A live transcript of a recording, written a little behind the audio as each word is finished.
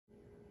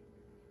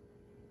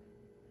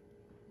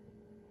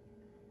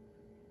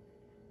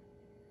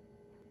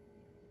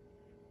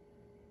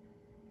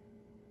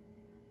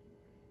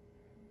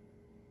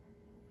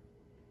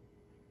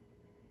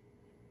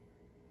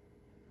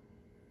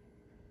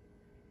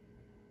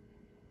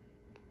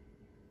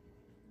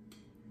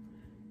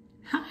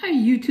Hi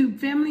YouTube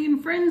family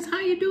and friends,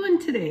 how you doing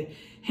today?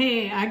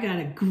 Hey, I got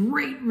a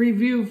great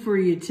review for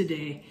you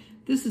today.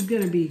 This is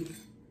gonna be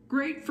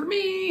great for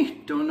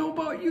me. Don't know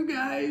about you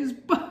guys,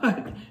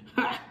 but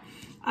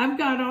I've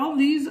got all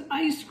these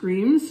ice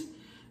creams.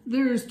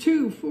 There's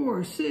 2,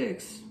 4,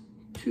 6,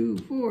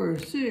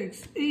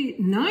 8,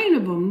 9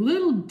 of them.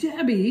 Little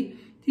Debbie.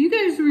 Do you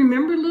guys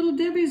remember Little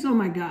Debbie's? Oh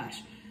my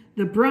gosh.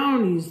 The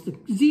brownies, the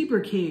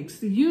zebra cakes,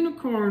 the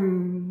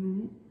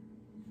unicorn,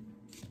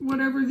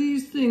 whatever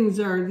these things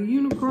are, the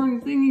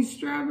unicorn thingy,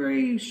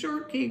 strawberry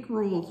shortcake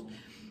rolls,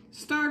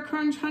 Star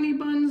Crunch honey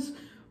buns,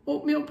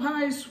 oatmeal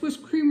pies, Swiss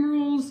cream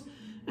rolls,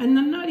 and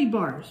the nutty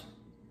bars.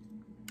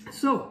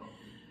 So,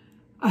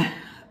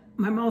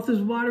 my mouth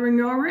is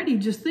watering already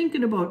just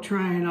thinking about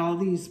trying all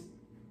these.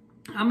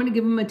 I'm going to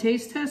give them a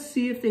taste test,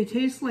 see if they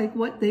taste like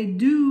what they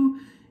do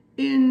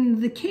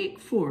in the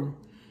cake form.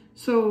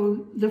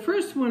 So the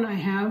first one I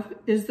have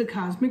is the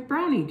Cosmic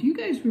Brownie. Do you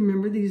guys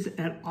remember these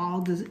at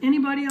all? Does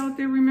anybody out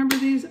there remember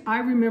these? I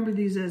remember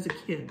these as a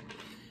kid.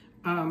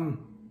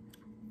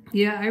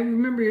 Yeah, I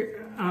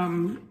remember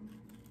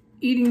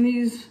eating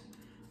these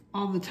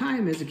all the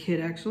time as a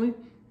kid, actually.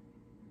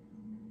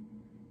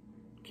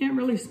 Can't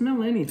really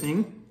smell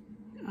anything.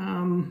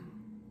 I'm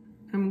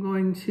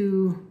going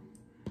to,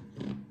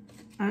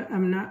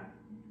 I'm not,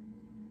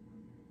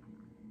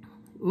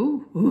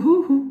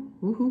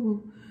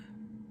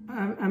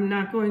 I'm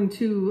not going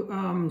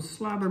to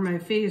slobber my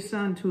face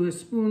onto a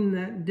spoon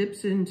that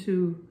dips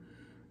into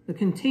the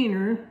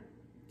container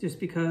just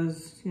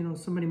because, you know,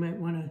 somebody might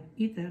want to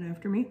eat that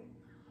after me.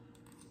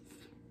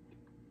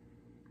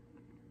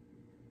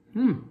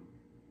 You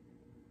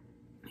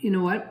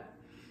know what?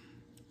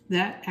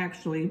 That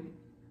actually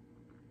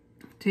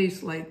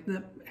tastes like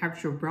the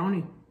actual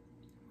brownie.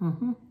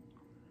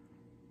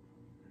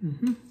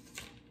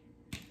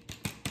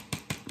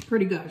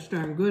 Pretty gosh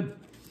darn good.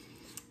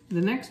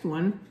 The next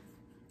one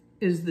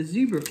is the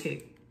zebra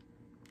cake.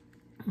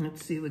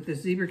 Let's see what the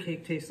zebra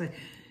cake tastes like.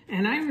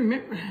 And I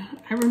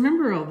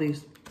remember all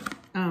these.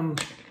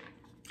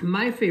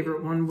 My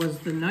favorite one was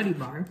the nutty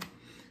bar.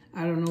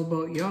 I don't know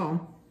about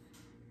y'all.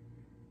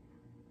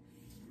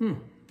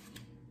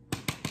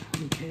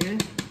 Okay.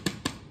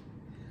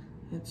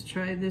 Let's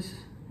try this.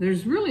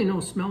 There's really no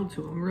smell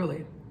to them,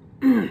 really.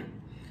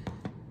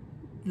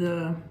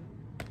 The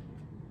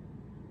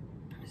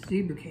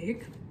zebra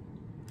cake.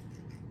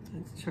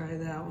 Let's try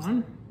that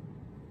one.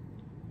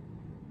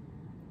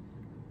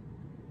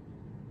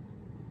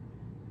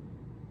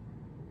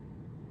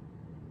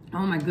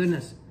 Oh my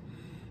goodness.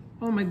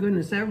 Oh my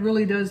goodness, that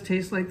really does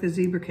taste like the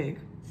zebra cake.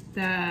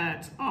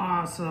 That's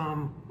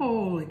awesome.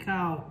 Holy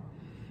cow.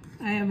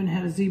 I haven't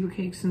had a zebra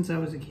cake since I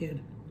was a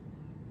kid.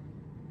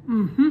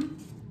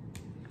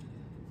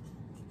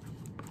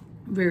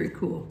 Very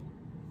cool.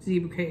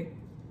 Zebra cake.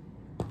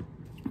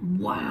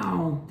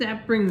 Wow,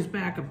 that brings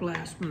back a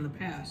blast from the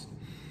past.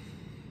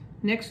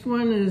 Next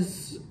one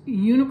is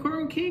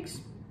unicorn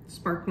cakes,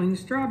 sparkling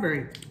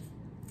strawberry.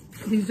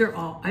 These are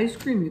all ice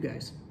cream, you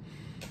guys.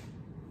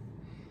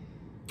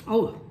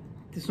 Oh,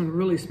 this one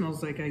really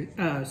smells like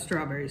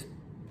strawberries.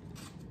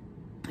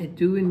 It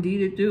do,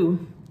 indeed it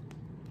do.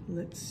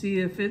 Let's see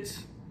if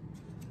it's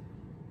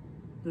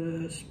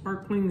the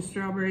sparkling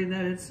strawberry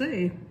that it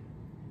say.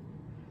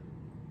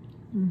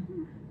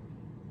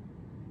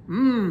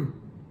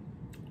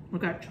 I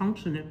got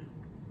chunks in it.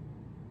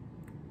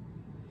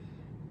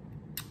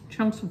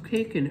 Chunks of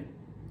cake in it.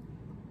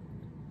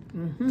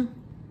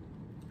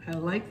 I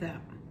like that.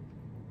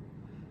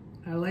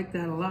 I like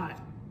that a lot.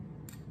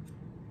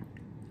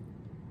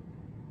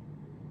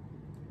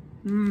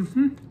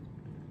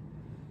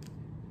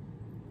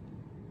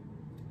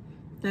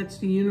 That's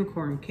the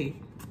unicorn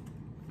cake.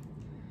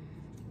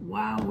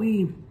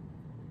 Wowee.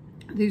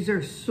 These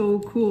are so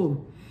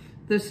cool.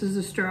 This is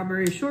a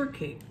strawberry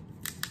shortcake.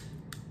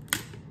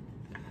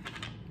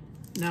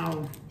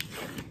 Now,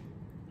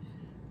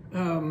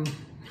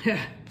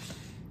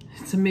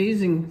 it's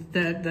amazing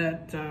that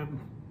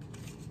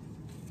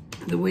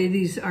the way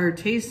these are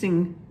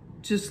tasting,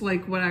 just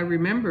like what I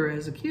remember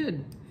as a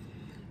kid.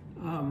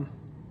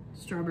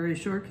 Strawberry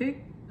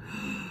shortcake.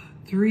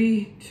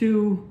 3,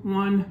 2,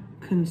 1,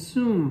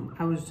 consume.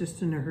 I was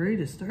just in a hurry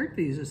to start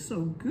these. It's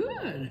so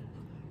good.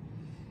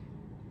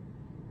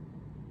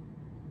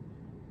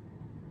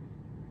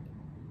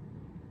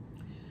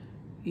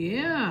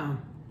 Yeah.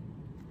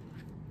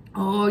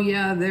 Oh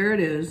yeah, there it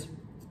is.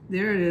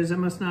 There it is. I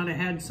must not have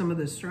had some of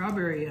the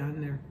strawberry on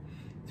there.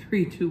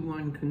 3, 2,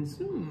 1,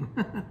 consume.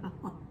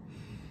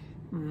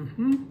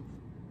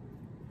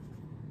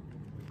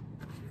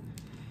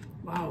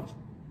 Wow.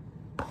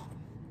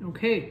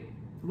 Okay.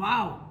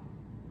 Wow.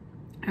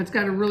 That's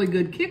got a really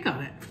good kick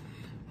on it.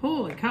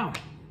 Holy cow.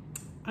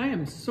 I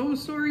am so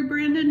sorry,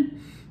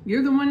 Brandon.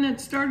 You're the one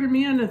that started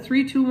me on a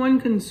 3, 2, 1,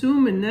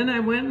 consume, and then I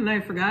went and I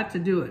forgot to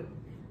do it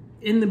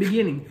in the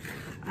beginning.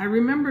 I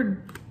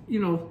remembered, you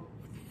know,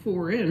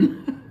 4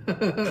 in.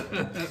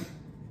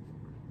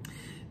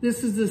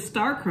 This is the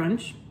Star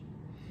Crunch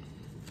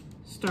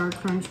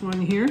one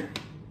here.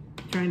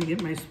 Trying to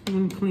get my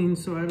spoon clean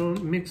so I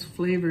don't mix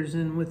flavors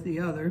in with the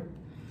other.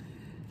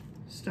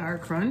 Star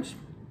Crunch.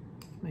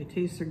 My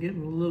tastes are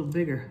getting a little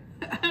bigger.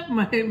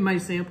 my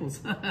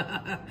samples.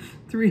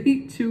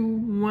 3, 2,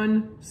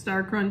 1,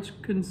 Star Crunch,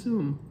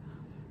 consume.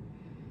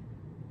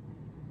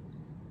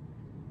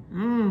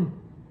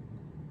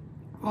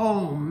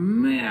 Oh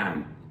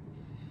man.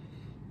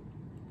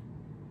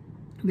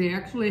 They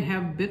actually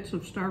have bits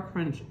of Star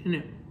Crunch in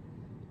it.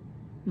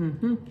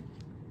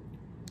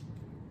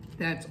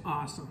 That's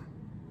awesome.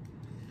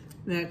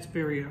 That's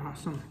very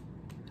awesome.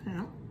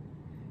 Yeah.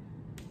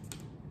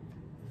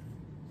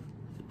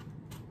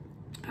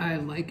 I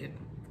like it.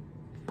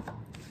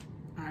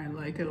 I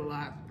like it a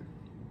lot.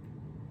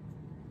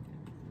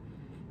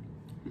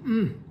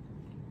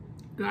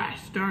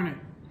 Gosh darn it.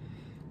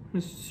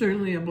 It's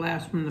certainly a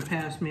blast from the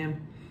past,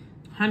 man.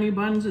 Honey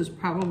buns is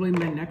probably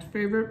my next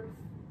favorite.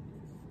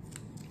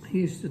 I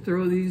used to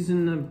throw these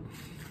in the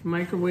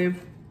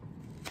microwave.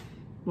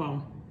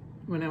 Well,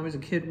 when I was a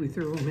kid, we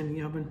threw them in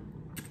the oven.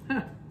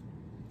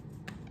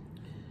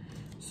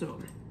 So,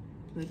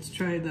 let's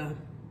try the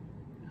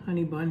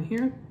honey bun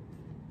here.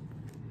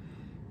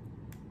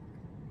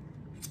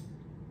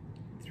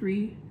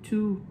 3,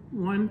 2,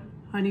 1,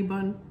 honey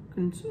bun,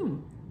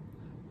 consume.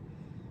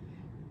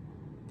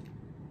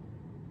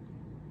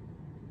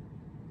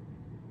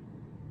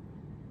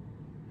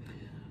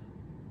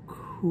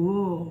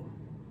 Cool.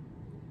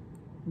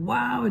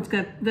 Wow, it's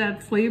got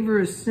that flavor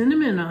of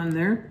cinnamon on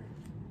there.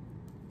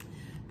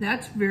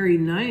 That's very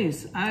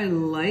nice. I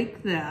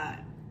like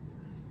that.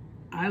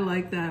 I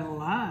like that a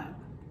lot.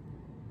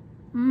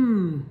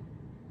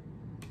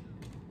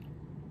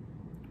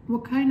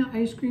 What kind of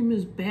ice cream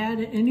is bad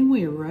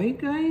anyway, right,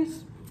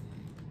 guys?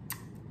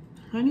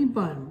 Honey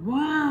bun.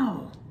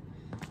 Wow.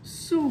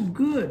 So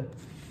good.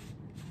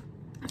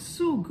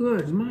 So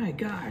good. My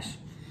gosh.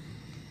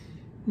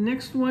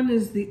 Next one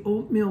is the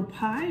oatmeal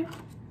pie.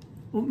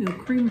 Oatmeal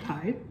cream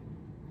pie.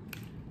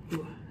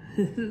 Ooh,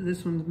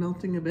 this one's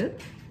melting a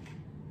bit.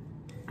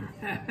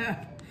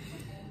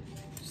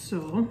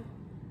 So,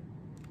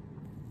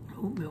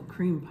 oatmeal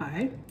cream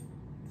pie.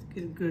 Let's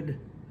get a good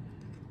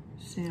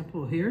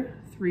sample here.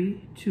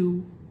 3,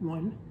 2,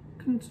 1,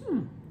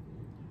 consume.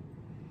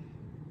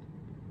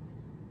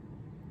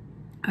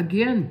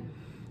 Again,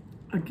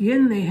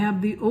 they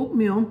have the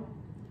oatmeal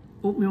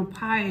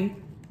pie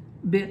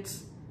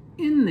bits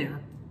in there.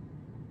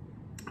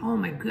 Oh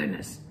my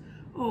goodness.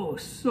 Oh,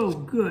 so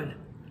good.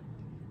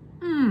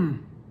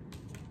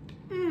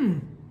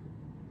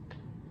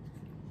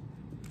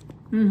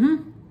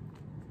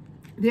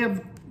 They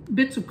have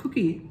bits of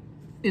cookie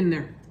in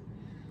there.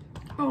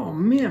 Oh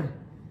man.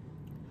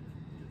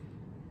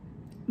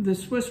 The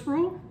Swiss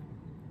roll.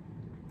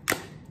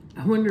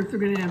 I wonder if they're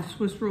gonna have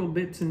Swiss roll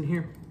bits in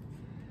here.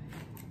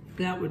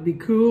 That would be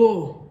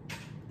cool.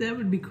 That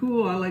would be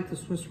cool. I like the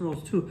Swiss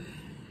rolls too.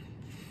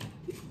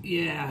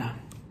 Yeah.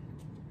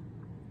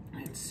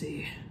 Let's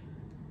see.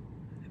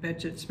 I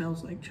bet you it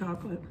smells like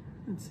chocolate.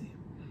 Let's see.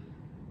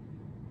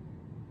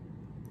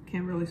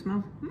 Can't really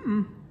smell.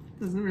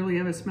 Doesn't really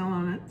have a smell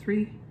on it.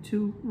 3,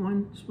 2,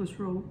 1, Swiss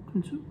roll,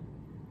 consume.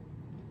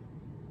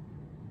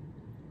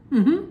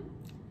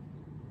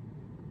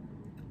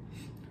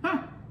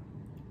 Huh.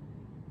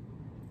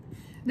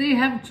 They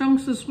have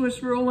chunks of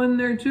Swiss roll in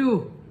there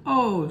too.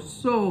 Oh,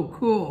 so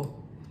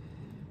cool.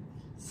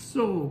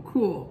 So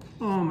cool.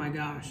 Oh my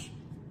gosh.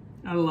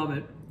 I love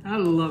it. I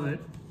love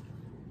it.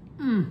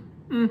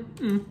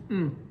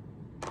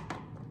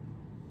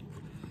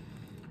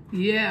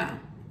 Yeah.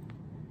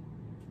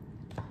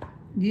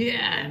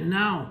 Yeah,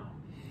 now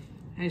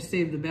I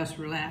saved the best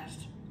for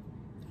last.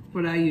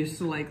 What I used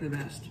to like the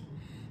best.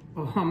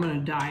 Oh, I'm gonna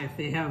die if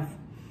they have,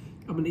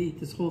 I'm gonna eat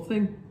this whole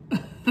thing.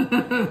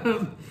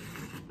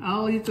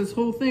 I'll eat this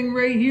whole thing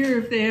right here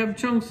if they have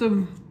chunks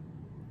of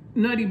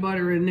nutty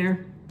butter in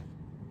there.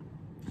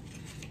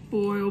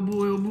 Boy, oh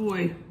boy, oh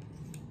boy.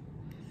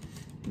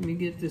 Let me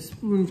get this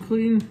spoon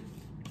clean.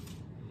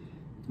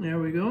 There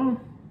we go.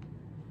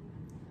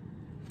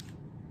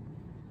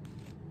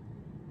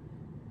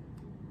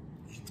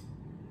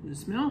 The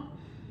smell?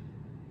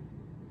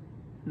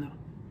 No.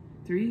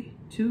 3,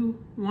 2,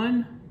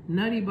 1,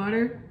 nutty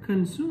butter,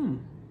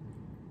 consume.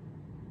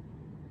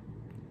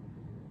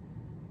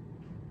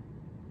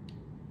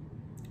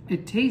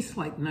 It tastes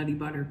like nutty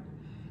butter,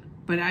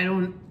 but I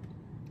don't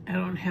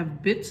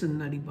have bits of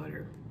nutty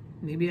butter.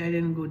 Maybe I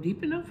didn't go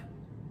deep enough?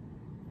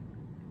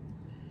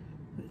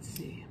 Let's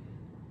see.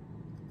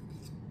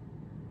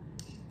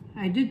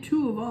 I did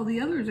 2 of all the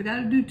others. I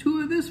gotta do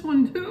 2 of this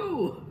one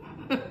too.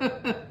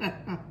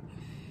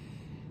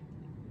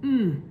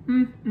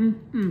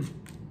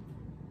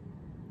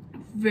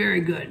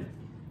 Very good.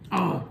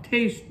 Oh,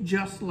 tastes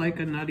just like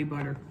a nutty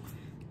butter.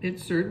 It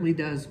certainly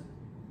does.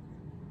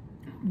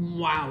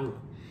 Wow.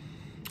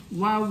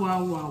 Wow,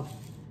 wow, wow.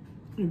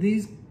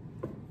 These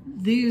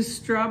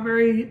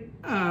strawberry,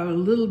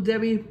 Little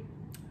Debbie,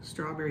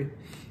 strawberry.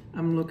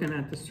 I'm looking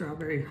at the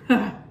strawberry.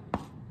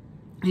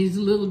 These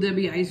Little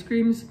Debbie ice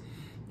creams,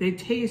 they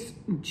taste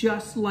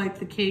just like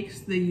the cakes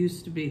they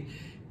used to be.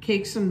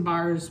 Cakes and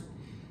bars.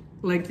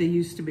 like they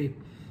used to be.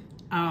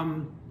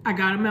 I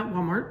got them at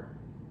Walmart.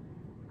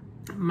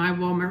 My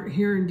Walmart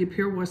here in De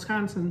Pere,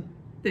 Wisconsin.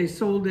 They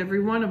sold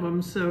every one of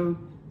them, so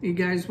you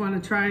guys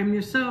want to try them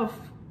yourself,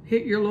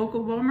 hit your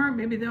local Walmart.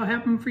 Maybe they'll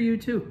have them for you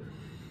too.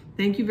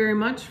 Thank you very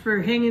much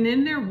for hanging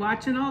in there,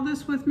 watching all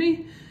this with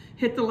me.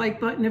 Hit the like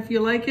button if you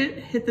like it.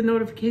 Hit the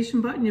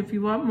notification button if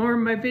you want more of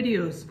my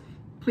videos.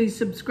 Please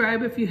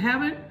subscribe if you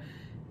haven't,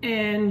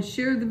 and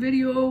share the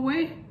video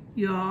away.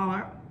 You all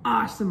are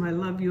awesome. I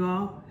love you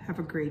all. Have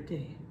a great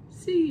day.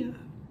 See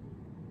ya.